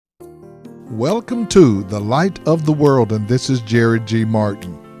Welcome to The Light of the World, and this is Jerry G.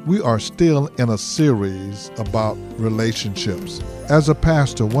 Martin. We are still in a series about relationships. As a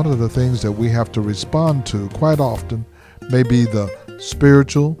pastor, one of the things that we have to respond to quite often may be the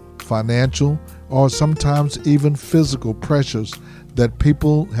spiritual, financial, or sometimes even physical pressures that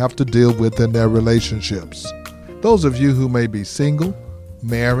people have to deal with in their relationships. Those of you who may be single,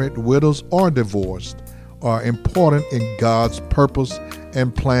 married, widows, or divorced are important in God's purpose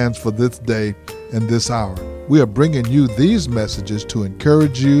and plans for this day and this hour. We are bringing you these messages to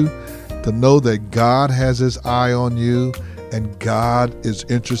encourage you to know that God has His eye on you and God is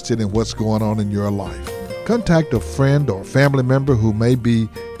interested in what's going on in your life. Contact a friend or family member who may be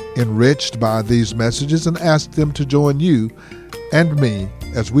enriched by these messages and ask them to join you and me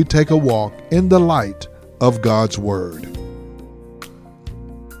as we take a walk in the light of God's Word.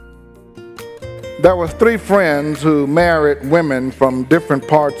 There were three friends who married women from different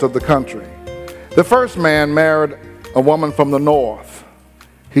parts of the country. The first man married a woman from the north.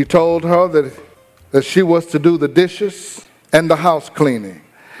 He told her that she was to do the dishes and the house cleaning.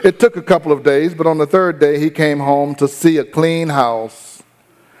 It took a couple of days, but on the third day he came home to see a clean house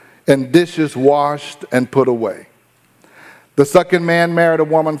and dishes washed and put away. The second man married a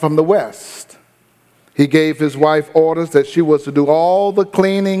woman from the west. He gave his wife orders that she was to do all the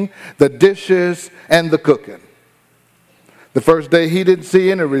cleaning, the dishes, and the cooking. The first day he didn't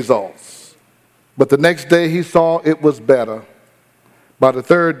see any results, but the next day he saw it was better. By the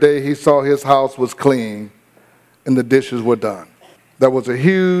third day he saw his house was clean and the dishes were done. There was a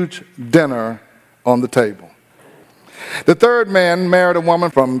huge dinner on the table. The third man married a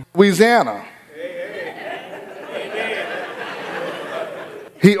woman from Louisiana.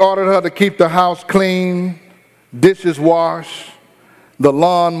 He ordered her to keep the house clean, dishes washed, the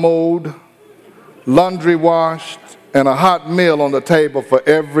lawn mowed, laundry washed, and a hot meal on the table for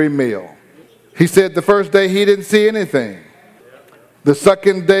every meal. He said the first day he didn't see anything. The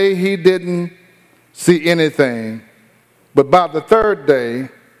second day he didn't see anything. But by the third day,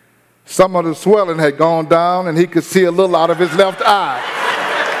 some of the swelling had gone down and he could see a little out of his left eye.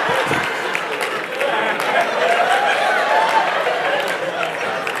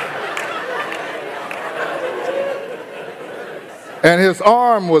 And his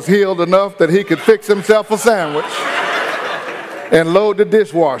arm was healed enough that he could fix himself a sandwich and load the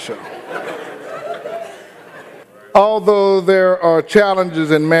dishwasher. Although there are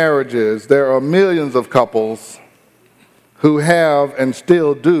challenges in marriages, there are millions of couples who have and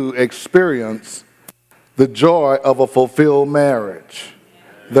still do experience the joy of a fulfilled marriage.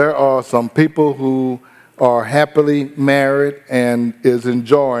 There are some people who are happily married and is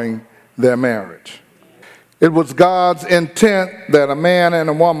enjoying their marriage. It was God's intent that a man and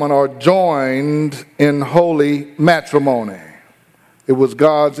a woman are joined in holy matrimony. It was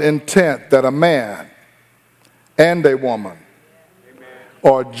God's intent that a man and a woman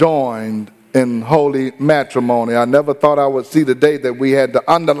are joined in holy matrimony. I never thought I would see the day that we had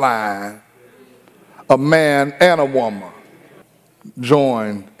to underline a man and a woman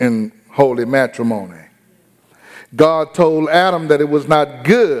joined in holy matrimony. God told Adam that it was not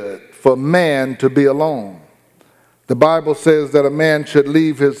good for man to be alone. The Bible says that a man should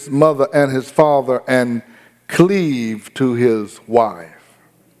leave his mother and his father and cleave to his wife.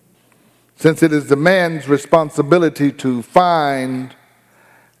 Since it is the man's responsibility to find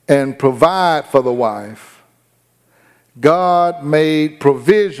and provide for the wife, God made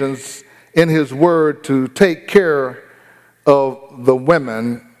provisions in His Word to take care of the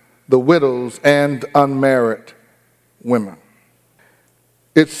women, the widows, and unmarried women.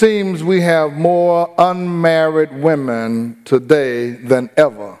 It seems we have more unmarried women today than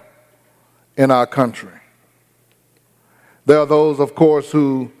ever in our country. There are those, of course,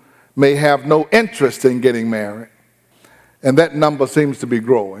 who may have no interest in getting married, and that number seems to be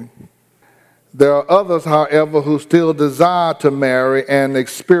growing. There are others, however, who still desire to marry and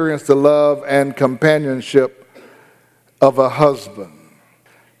experience the love and companionship of a husband.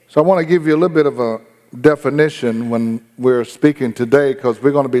 So I want to give you a little bit of a definition when we're speaking today, because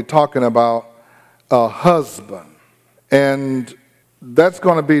we're going to be talking about a husband, and that's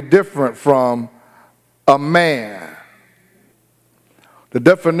going to be different from a man. The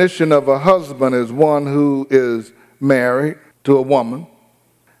definition of a husband is one who is married to a woman.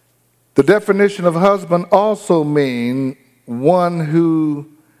 The definition of husband also means one who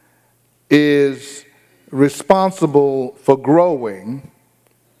is responsible for growing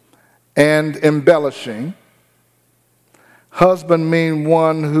and embellishing. Husband means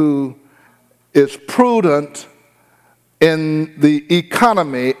one who is prudent in the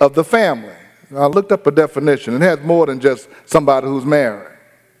economy of the family. I looked up a definition. It has more than just somebody who's married.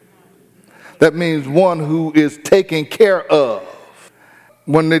 That means one who is taken care of.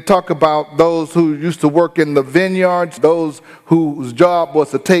 When they talk about those who used to work in the vineyards, those whose job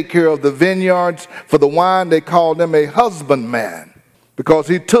was to take care of the vineyards for the wine, they called them a husbandman because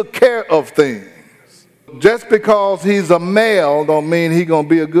he took care of things. Just because he's a male don't mean he's going to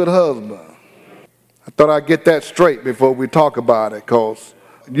be a good husband. I thought I'd get that straight before we talk about it, because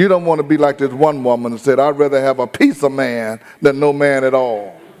you don't want to be like this one woman who said, I'd rather have a piece of man than no man at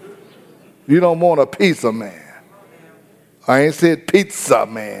all. You don't want a piece of man. I ain't said pizza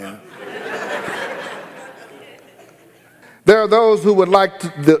man. There are those who would like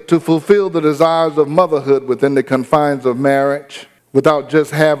to fulfill the desires of motherhood within the confines of marriage without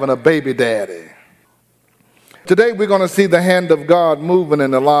just having a baby daddy. Today we're going to see the hand of God moving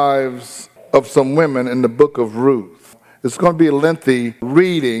in the lives of some women in the book of Ruth. It's going to be a lengthy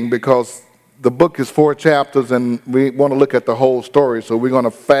reading because the book is 4 chapters and we want to look at the whole story. So we're going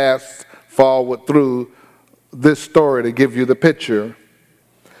to fast forward through this story to give you the picture.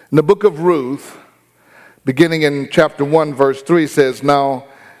 In the book of Ruth, beginning in chapter 1, verse 3 says, Now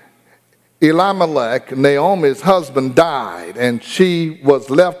Elimelech, Naomi's husband, died, and she was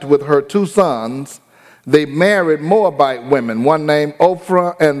left with her 2 sons. They married Moabite women, one named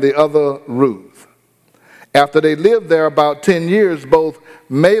Ophrah and the other Ruth. After they lived there about 10 years, both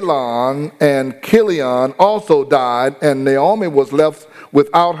Mahlon and Chilion also died, and Naomi was left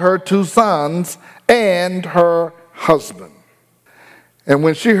without her 2 sons and her husband. And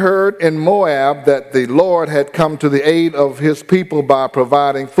when she heard in Moab that the Lord had come to the aid of his people by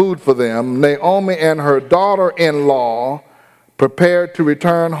providing food for them, Naomi and her daughter-in-law prepared to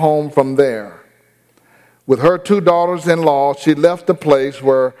return home from there. With her 2 daughters-in-law, she left the place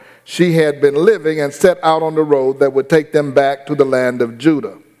where she had been living and set out on the road that would take them back to the land of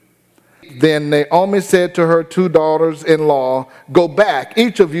Judah. Then Naomi said to her 2 daughters-in-law, Go back,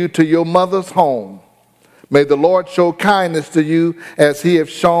 each of you, to your mother's home. May the Lord show kindness to you as he has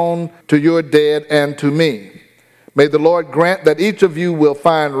shown to your dead and to me. May the Lord grant that each of you will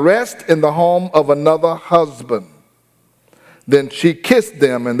find rest in the home of another husband. Then she kissed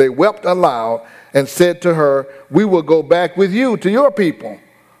them, and they wept aloud and said to her, We will go back with you to your people.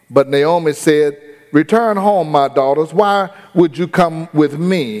 But Naomi said, Return home, my daughters. Why would you come with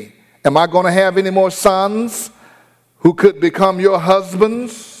me? Am I going to have any more sons who could become your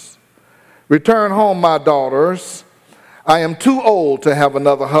husbands? Return home, my daughters. I am too old to have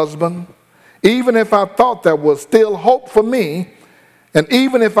another husband. Even if I thought there was still hope for me, and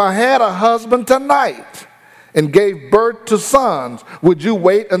even if I had a husband tonight and gave birth to sons, would you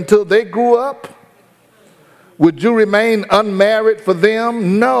wait until they grew up? Would you remain unmarried for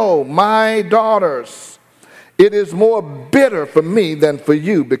them? No, my daughters. It is more bitter for me than for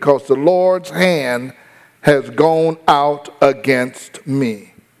you, because the Lord's hand has gone out against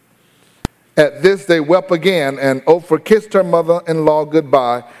me. At this they wept again, and Ophrah kissed her mother-in-law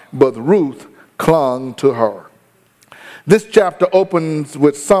goodbye, but Ruth clung to her. This chapter opens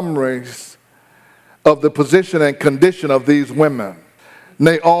with summaries of the position and condition of these women.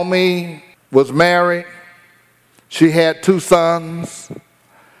 Naomi was married. She had 2 sons.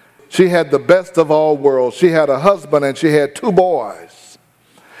 She had the best of all worlds. She had a husband and she had 2 boys.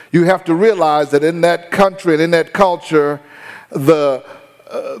 You have to realize that in that country and in that culture, the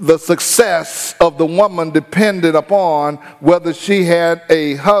success of the woman depended upon whether she had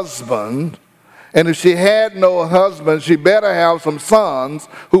a husband. And if she had no husband, she better have some sons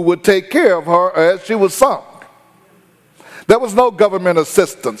who would take care of her as she was sunk. There was no government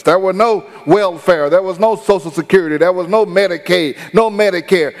assistance. There was no welfare. There was no Social Security. There was no Medicaid, no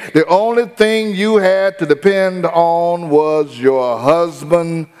Medicare. The only thing you had to depend on was your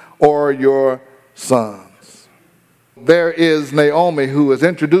husband or your sons. There is Naomi, who is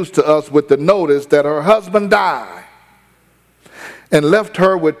introduced to us with the notice that her husband died and left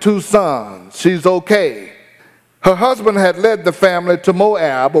her with 2 sons. She's okay. Her husband had led the family to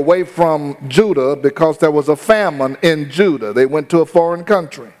Moab, away from Judah, because there was a famine in Judah. They went to a foreign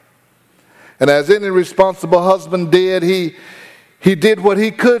country. And as any responsible husband did, he did what he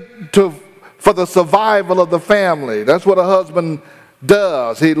could for the survival of the family. That's what a husband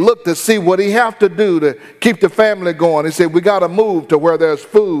does. He looked to see what he have to do to keep the family going. He said, we got to move to where there's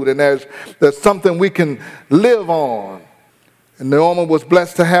food and there's something we can live on. And Naomi was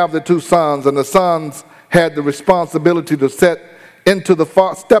blessed to have the 2 sons, and the sons had the responsibility to step into the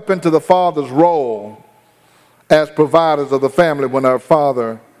father's role as providers of the family when their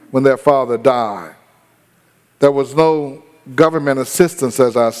father died. There was no government assistance,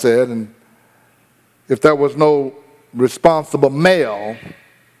 as I said, and if there was no responsible male,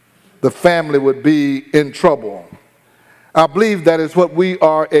 the family would be in trouble. I believe that is what we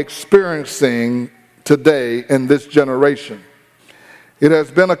are experiencing today in this generation. It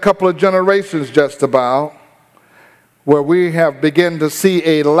has been a couple of generations just about where we have begun to see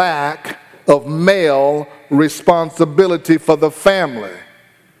a lack of male responsibility for the family.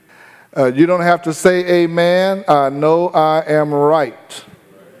 You don't have to say amen. I know I am right.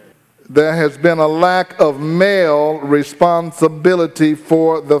 There has been a lack of male responsibility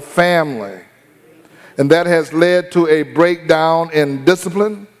for the family. And that has led to a breakdown in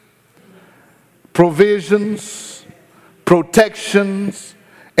discipline, provisions, protections,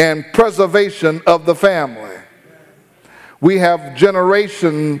 and preservation of the family. We have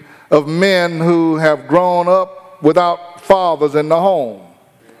generation of men who have grown up without fathers in the home.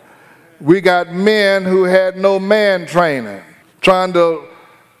 We got men who had no man training, trying to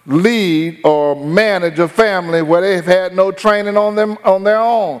lead or manage a family where they've had no training on their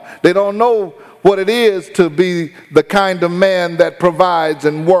own. They don't know what it is to be the kind of man that provides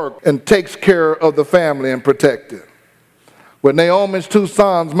and works and takes care of the family and protects it. When Naomi's two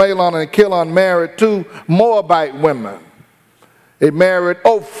sons, Mahlon and Chilion, married two Moabite women. They married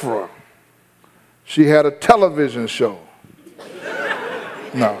Ophrah. She had a television show.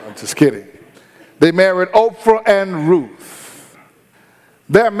 No, I'm just kidding. They married Ophrah and Ruth.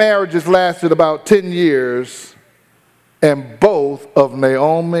 Their marriages lasted about 10 years, and both of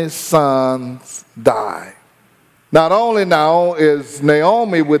Naomi's sons died. Not only now is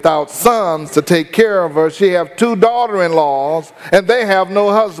Naomi without sons to take care of her, she has two daughter-in-laws, and they have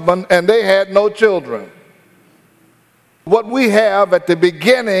no husband, and they had no children. What we have at the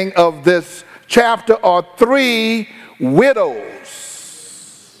beginning of this chapter are three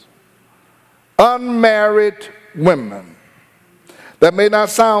widows, unmarried women. That may not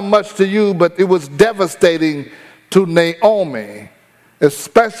sound much to you, but it was devastating to Naomi,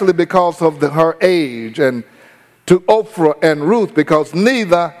 especially because of her age, and to Ophrah and Ruth because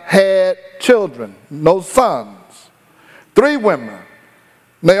neither had children, no sons. Three women.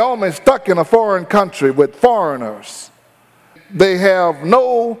 Naomi stuck in a foreign country with foreigners. They have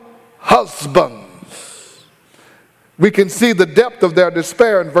no husbands. We can see the depth of their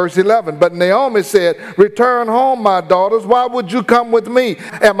despair in verse 11. But Naomi said, "Return home, my daughters. Why would you come with me?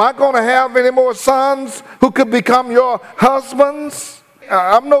 Am I going to have any more sons who could become your husbands?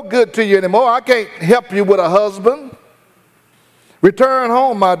 I'm no good to you anymore. I can't help you with a husband. Return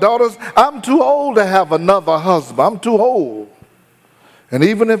home, my daughters. I'm too old to have another husband. I'm too old. And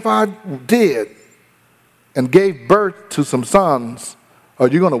even if I did and gave birth to some sons, are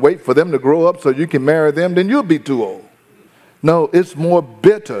you going to wait for them to grow up so you can marry them? Then you'll be too old." No, it's more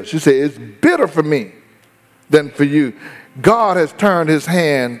bitter. She said, "It's bitter for me than for you. God has turned his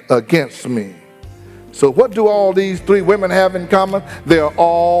hand against me." So what do all these three women have in common? They're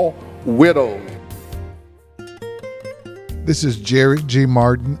all widows. This is Jerry G.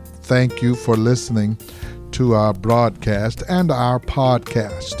 Martin. Thank you for listening to our broadcast and our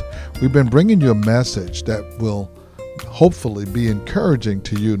podcast. We've been bringing you a message that will hopefully be encouraging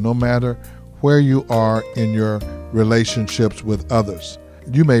to you no matter where you are in your relationships with others.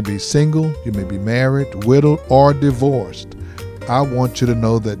 You may be single, you may be married, widowed, or divorced. I want you to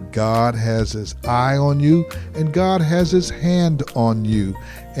know that God has his eye on you and God has his hand on you,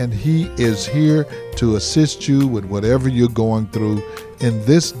 and he is here to assist you with whatever you're going through in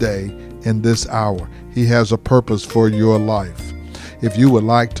this day, in this hour. He has a purpose for your life. If you would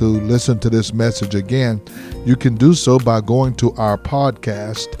like to listen to this message again, you can do so by going to our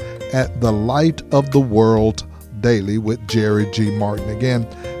podcast at The Light of the World Daily with Jerry G. Martin. Again,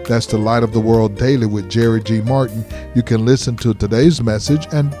 that's The Light of the World Daily with Jerry G. Martin. You can listen to today's message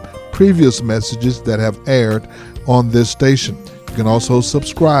and previous messages that have aired on this station. You can also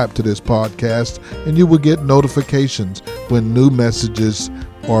subscribe to this podcast, and you will get notifications when new messages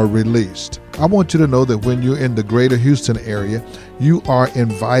are released. I want you to know that when you're in the greater Houston area, you are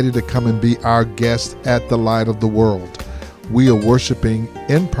invited to come and be our guest at the Light of the World. We are worshiping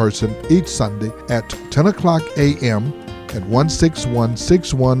in person each Sunday at 10 o'clock a.m. at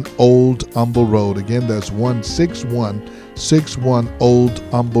 16161 Old Humble Road. Again, that's 16161 Old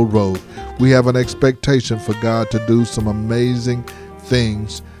Humble Road. We have an expectation for God to do some amazing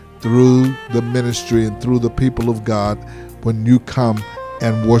things through the ministry and through the people of God when you come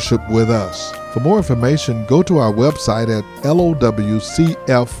and worship with us. For more information, go to our website at lowcf.org.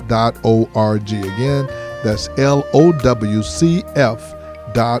 Again, that's lowcf.org.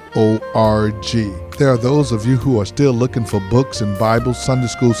 There are those of you who are still looking for books and Bibles, Sunday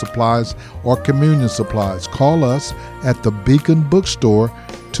school supplies, or communion supplies. Call us at the Beacon Bookstore,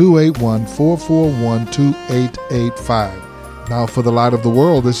 281-441-2885. Now, for the Light of the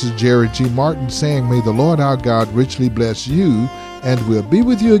World, this is Jerry G. Martin saying, may the Lord our God richly bless you, and we'll be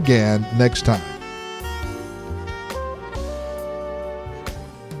with you again next time.